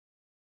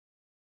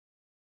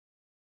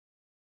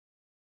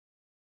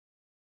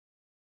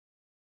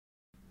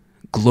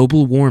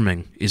Global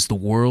warming is the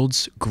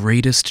world's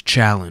greatest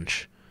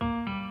challenge.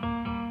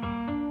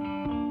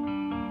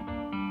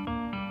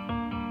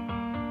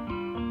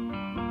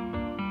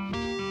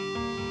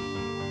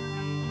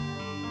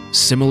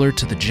 Similar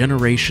to the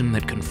generation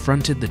that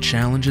confronted the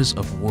challenges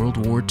of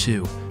World War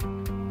II,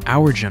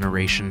 our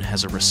generation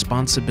has a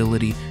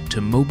responsibility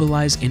to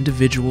mobilize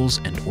individuals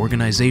and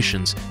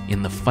organizations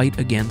in the fight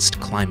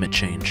against climate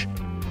change.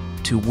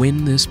 To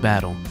win this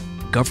battle,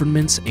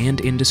 governments and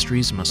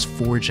industries must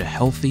forge a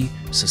healthy,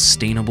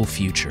 sustainable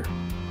future.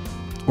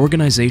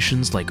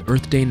 Organizations like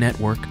Earth Day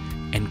Network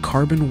and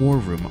Carbon War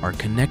Room are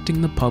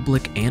connecting the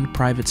public and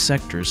private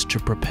sectors to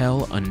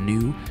propel a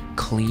new,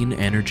 clean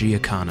energy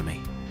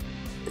economy.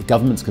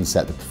 Governments can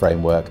set the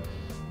framework,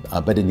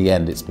 but in the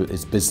end it's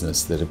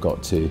business that have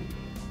got to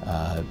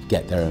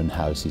get their own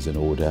houses in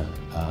order,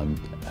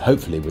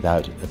 hopefully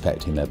without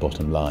affecting their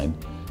bottom line.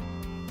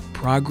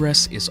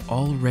 Progress is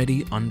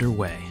already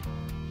underway.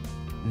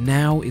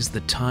 Now is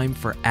the time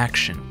for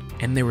action,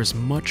 and there is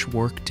much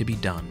work to be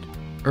done.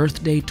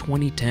 Earth Day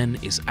 2010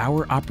 is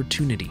our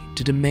opportunity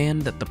to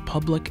demand that the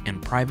public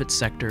and private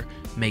sector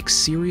make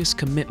serious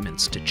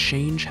commitments to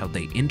change how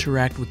they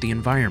interact with the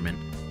environment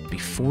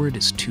before it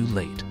is too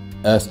late.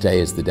 Earth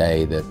Day is the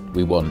day that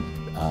we want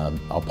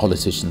our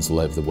politicians all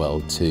over the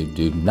world to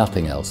do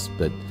nothing else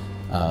but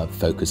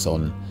focus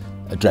on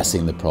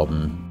addressing the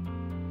problem.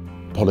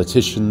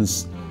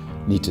 Politicians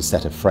need to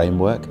set a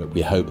framework.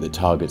 We hope that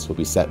targets will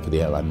be set for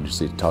the airline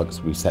industry, targets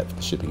will be set for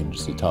the shipping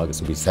industry,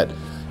 targets will be set,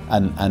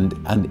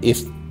 and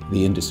if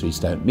the industries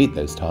don't meet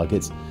those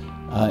targets,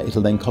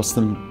 it'll then cost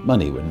them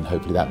money, and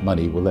hopefully that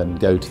money will then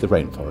go to the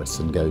rainforests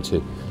and go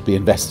to be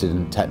invested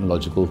in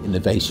technological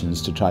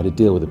innovations to try to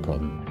deal with the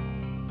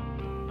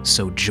problem.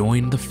 So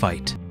join the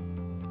fight.